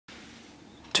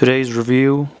Today's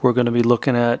review, we're going to be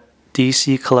looking at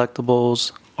DC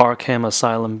Collectibles Arkham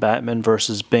Asylum Batman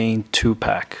vs. Bane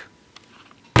 2-pack.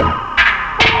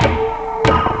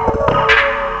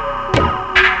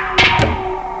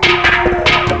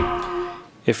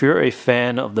 If you're a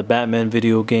fan of the Batman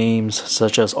video games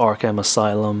such as Arkham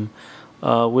Asylum,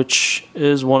 which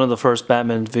is one of the first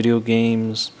Batman video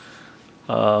games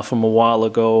from a while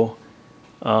ago,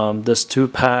 this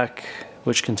 2-pack,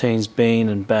 which contains Bane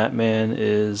and Batman,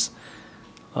 is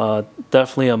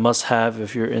definitely a must-have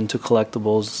if you're into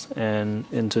collectibles and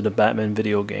into the Batman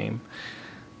video game.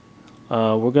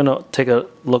 We're going to take a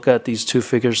look at these two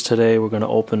figures today. We're going to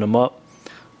open them up.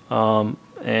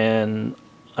 And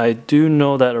I do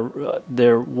know that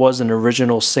there was an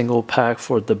original single pack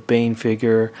for the Bane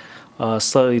figure,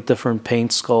 slightly different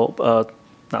paint sculpt,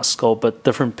 not sculpt, but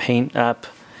different paint app.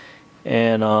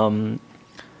 And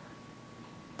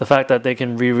the fact that they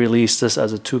can re-release this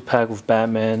as a 2-pack with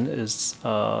Batman is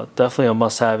definitely a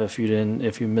must-have if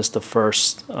you missed the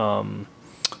first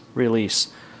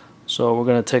release. So we're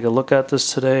going to take a look at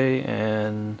this today,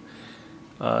 and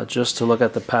just to look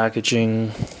at the packaging,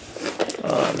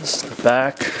 this is the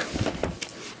back,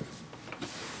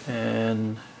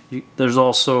 and there's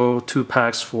also 2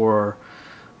 packs for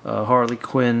Harley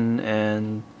Quinn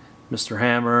and Mr.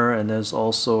 Hammer, and there's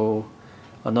also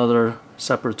another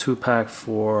separate 2-pack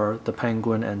for the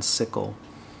Penguin and Sickle.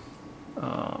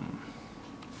 So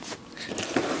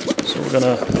we're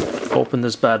gonna open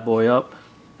this bad boy up,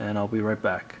 and I'll be right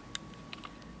back.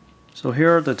 So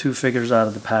here are the 2 figures out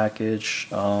of the package.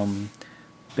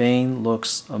 Bane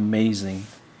looks amazing.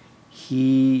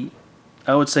 I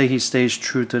would say he stays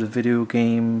true to the video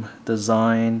game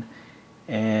design,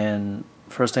 and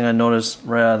first thing I noticed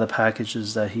right out of the package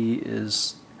is that he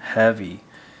is heavy.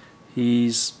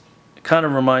 It kind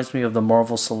of reminds me of the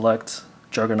Marvel Select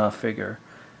Juggernaut figure,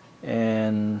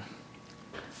 and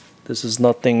this is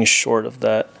nothing short of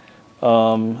that.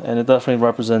 And it definitely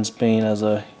represents Bane as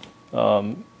a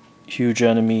huge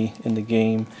enemy in the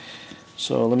game.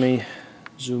 So let me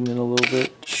zoom in a little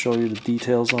bit to show you the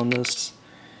details on this.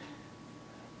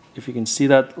 If you can see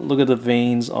that, look at the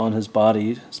veins on his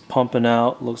body. It's pumping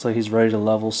out, looks like he's ready to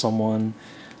level someone.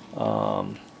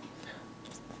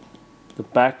 The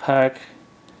backpack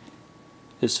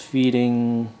is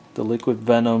feeding the liquid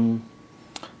venom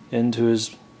into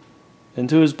his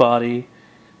body,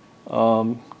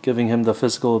 giving him the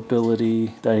physical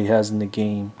ability that he has in the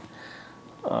game.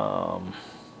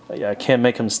 Yeah, I can't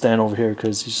make him stand over here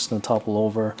because he's just going to topple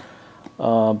over.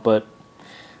 But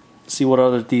see what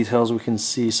other details we can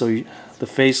see. So the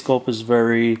face sculpt is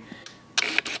very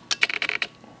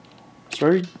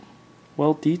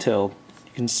well detailed.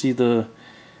 You can see the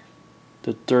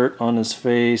dirt on his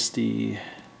face, the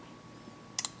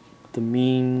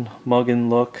mean mugging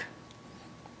look.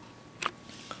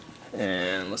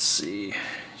 And let's see, you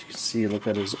can see, look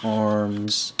at his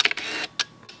arms.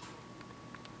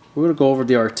 We're going to go over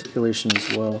the articulation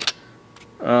as well.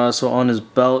 So on his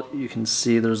belt you can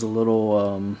see there's a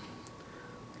little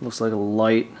looks like a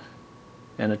light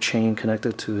and a chain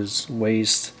connected to his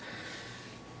waist,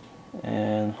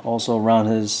 and also around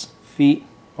his feet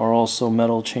are also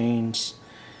metal chains.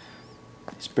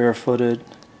 He's barefooted.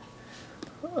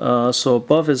 So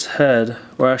above his head,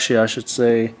 or actually I should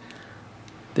say,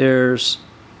 there's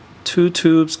 2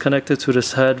 tubes connected to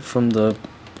his head from the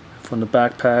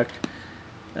backpack,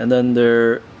 and then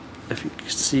there, if you can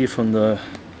see from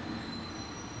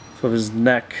his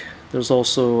neck, there's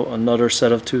also another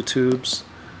set of 2 tubes,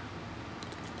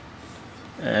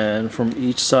 and from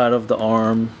each side of the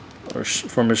arm, or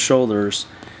from his shoulders,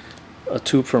 a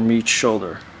tube from each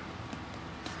shoulder.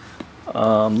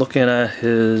 Looking at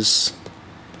his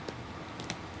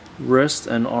wrist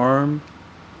and arm,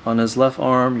 on his left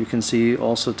arm you can see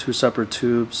also 2 separate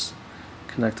tubes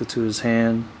connected to his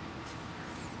hand,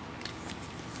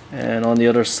 and on the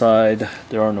other side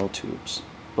there are no tubes.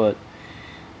 But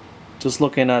just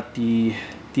looking at the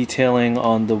detailing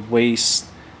on the waist,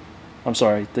 I'm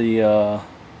sorry, the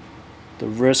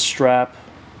wrist strap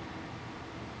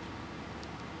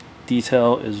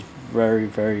detail is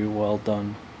very well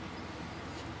done.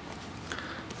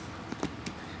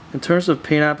 In terms of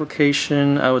paint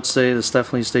application, I would say this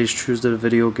definitely stays true to the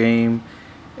video game,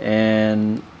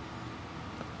 and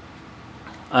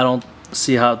I don't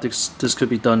see how this could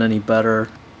be done any better.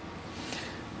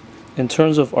 In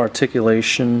terms of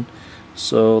articulation,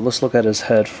 so let's look at his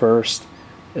head first.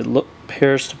 It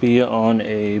appears to be on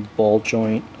a ball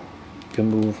joint. You can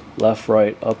move left,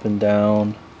 right, up and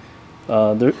down.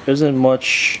 There isn't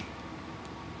much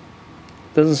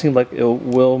doesn't seem like it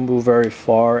will move very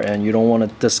far, and you don't want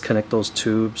to disconnect those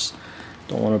tubes.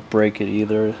 Don't want to break it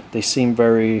either. They seem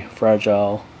very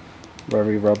fragile,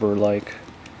 very rubber-like.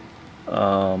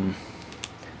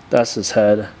 That's his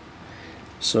head.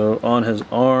 So on his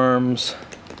arms,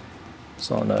 it's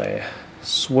on a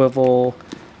swivel.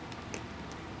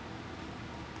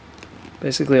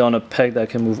 Basically on a peg that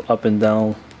can move up and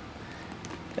down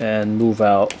and move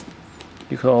out.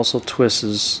 You can also twist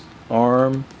his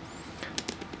arm,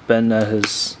 bend at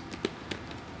his,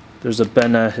 there's a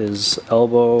bend at his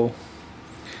elbow,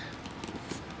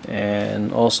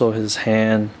 and also his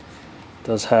hand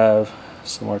does have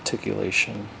some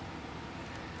articulation.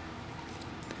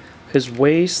 His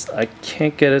waist, I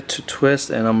can't get it to twist,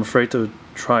 and I'm afraid to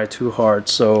try too hard,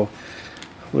 so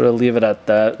we're gonna leave it at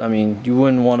that. I mean, you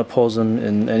wouldn't want to pose him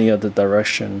in any other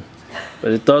direction,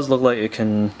 but it does look like it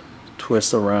can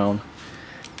twist around.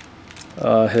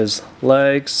 His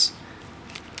legs,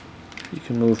 you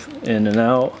can move in and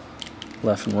out,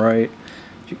 left and right.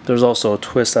 There's also a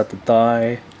twist at the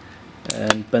thigh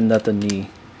and bend at the knee.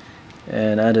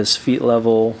 And at his feet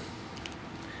level,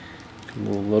 you can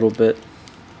move a little bit.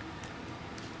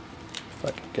 If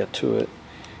I can get to it,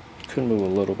 you can move a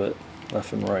little bit,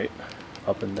 left and right,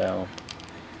 up and down.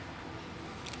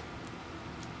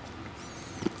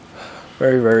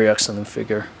 Very, very excellent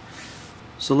figure.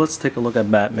 So let's take a look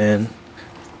at Batman.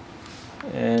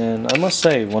 And I must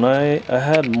say, when I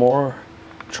had more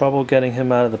trouble getting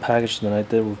him out of the package than I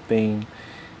did with Bane.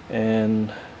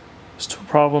 And there's two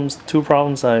problems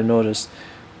that I noticed.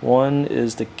 One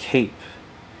is the cape.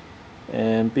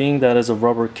 And being that it's a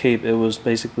rubber cape, it was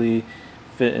basically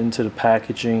fit into the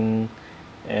packaging,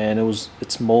 and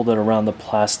it's molded around the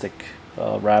plastic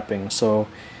wrapping. So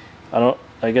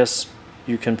I guess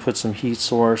you can put some heat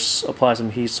source, apply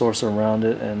some heat source around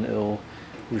it, and it'll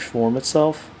reform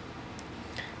itself.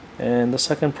 And the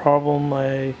second problem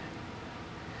I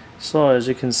saw, as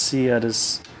you can see at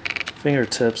his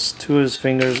fingertips, two of his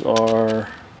fingers are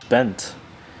bent.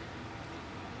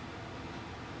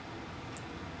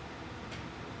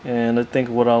 And I think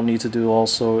what I'll need to do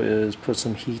also is put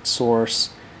some heat source,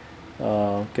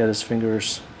 get his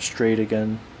fingers straight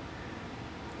again.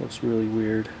 Looks really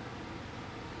weird.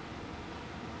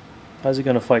 How's he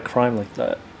gonna fight crime like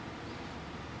that?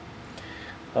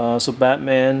 So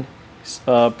Batman,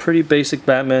 pretty basic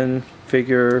Batman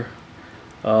figure.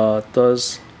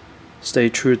 Does stay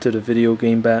true to the video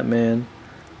game Batman.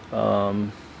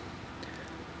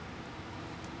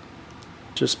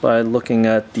 Just by looking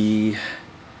at the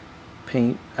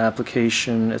paint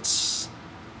application,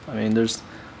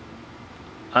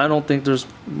 I don't think there's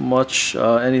much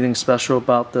anything special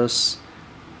about this.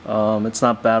 It's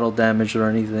not battle damage or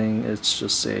anything. It's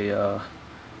just a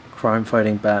crime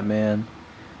fighting Batman,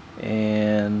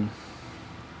 and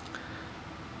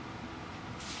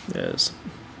there's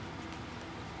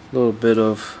a little bit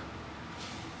of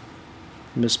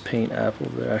mispaint app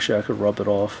over there. Actually, I could rub it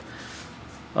off.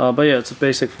 But yeah, it's a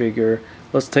basic figure.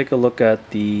 Let's take a look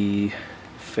at the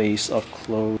face up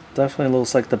close. Definitely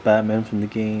looks like the Batman from the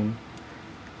game.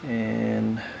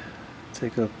 And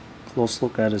take a close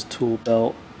look at his tool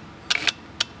belt.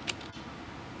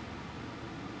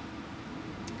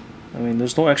 I mean,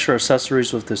 there's no extra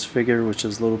accessories with this figure, which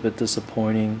is a little bit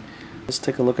disappointing. Let's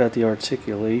take a look at the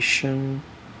articulation.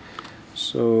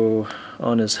 So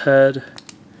on his head,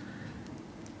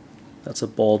 that's a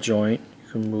ball joint.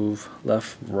 You can move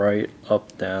left, right,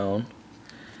 up, down.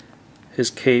 His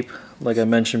cape, like I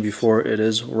mentioned before, it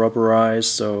is rubberized,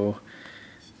 so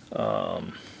what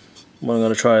I'm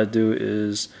going to try to do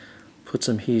is put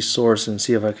some heat source and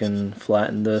see if I can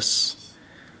flatten this.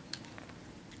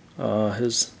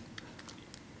 His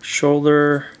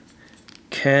shoulder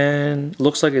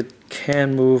looks like it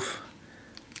can move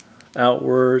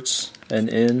outwards and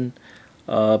in,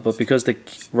 but because the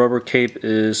rubber cape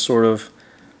is sort of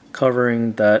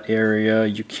covering that area,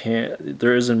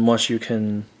 there isn't much you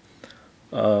can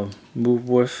move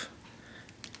with.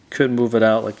 Could move it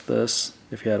out like this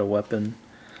if you had a weapon.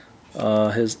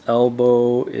 His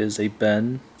elbow is a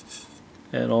bend,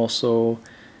 and also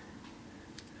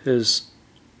his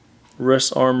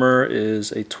wrist armor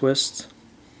is a twist,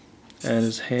 and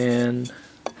his hand,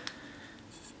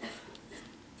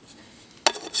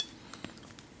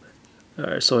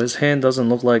 alright, so his hand doesn't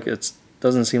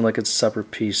seem like it's a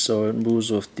separate piece, so it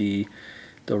moves with the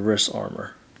wrist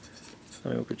armor. So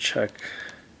we could check.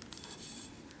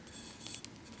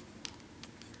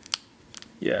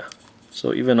 Yeah,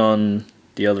 so even on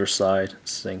the other side,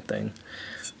 it's the same thing.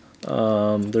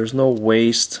 There's no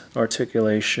waist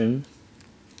articulation.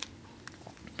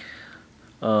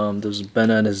 There's a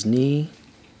bend at his knee,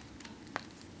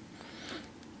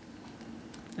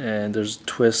 and there's a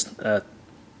twist at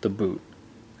the boot.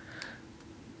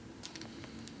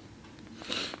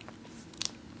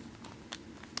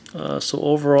 So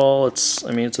overall, it's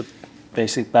a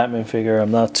basic Batman figure.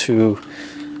 I'm not too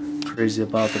crazy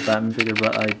about the Batman figure,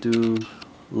 but I do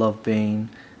love Bane.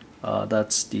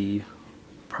 That's the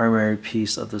primary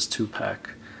piece of this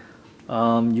 2-pack.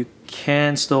 You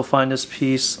can still find this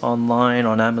piece online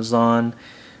on Amazon.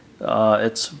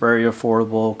 It's very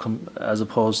affordable as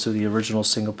opposed to the original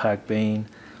single pack Bane.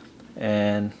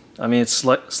 And I mean, it's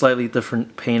slightly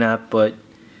different paint app, but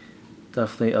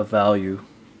definitely a value.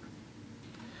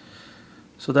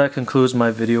 So that concludes my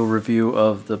video review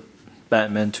of the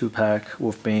Batman 2-pack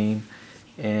with Bane.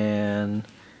 And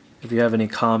if you have any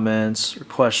comments or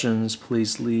questions,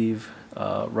 please leave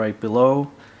right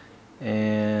below.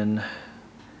 And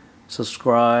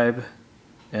subscribe,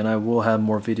 and I will have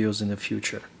more videos in the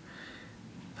future.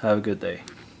 Have a good day.